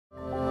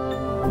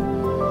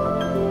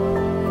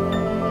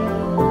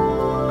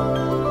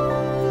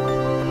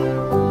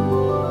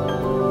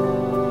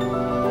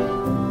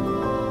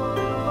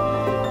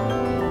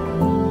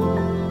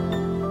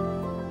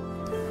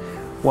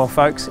Well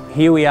folks,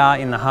 here we are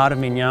in the heart of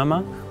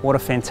Minyama. What a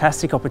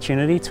fantastic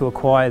opportunity to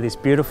acquire this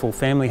beautiful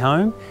family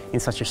home in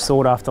such a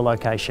sought after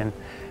location.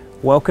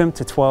 Welcome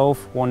to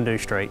 12 Wandoo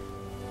Street.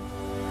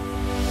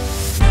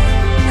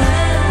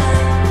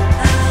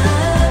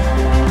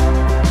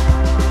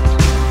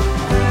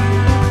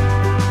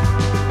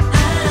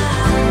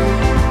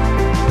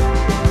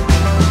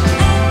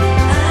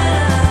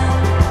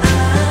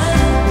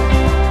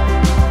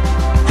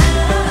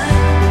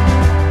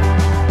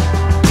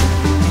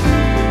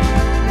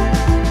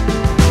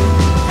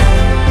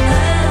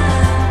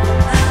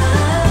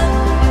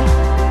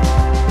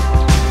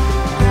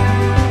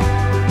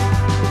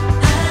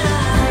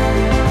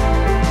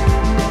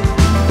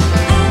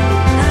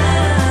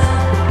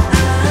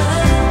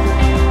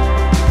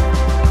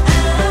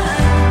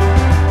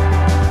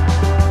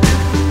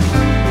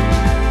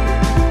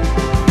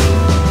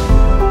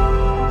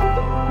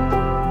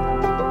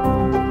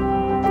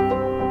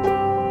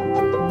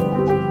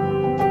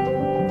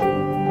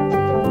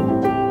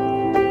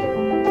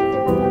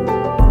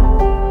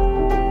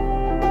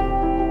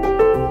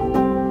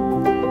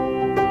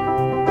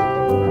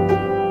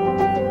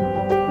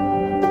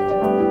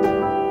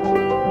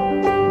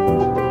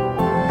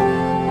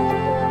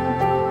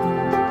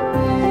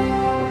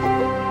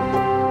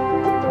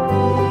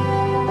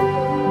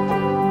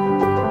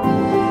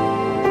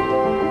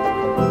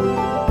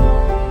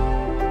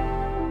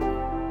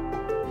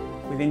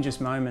 Within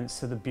just moments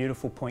to the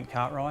beautiful Point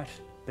Cartwright,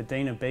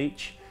 Bedina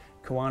Beach,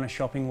 Kawana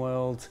Shopping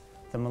World,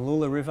 the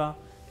Mooloolah River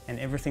and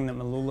everything that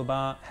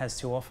Mooloolaba has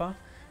to offer,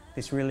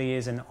 this really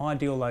is an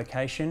ideal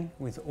location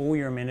with all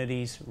your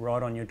amenities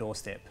right on your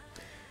doorstep.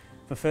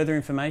 For further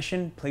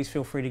information, please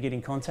feel free to get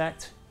in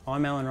contact.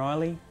 I'm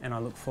Ariley and I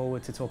look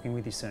forward to talking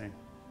with you soon.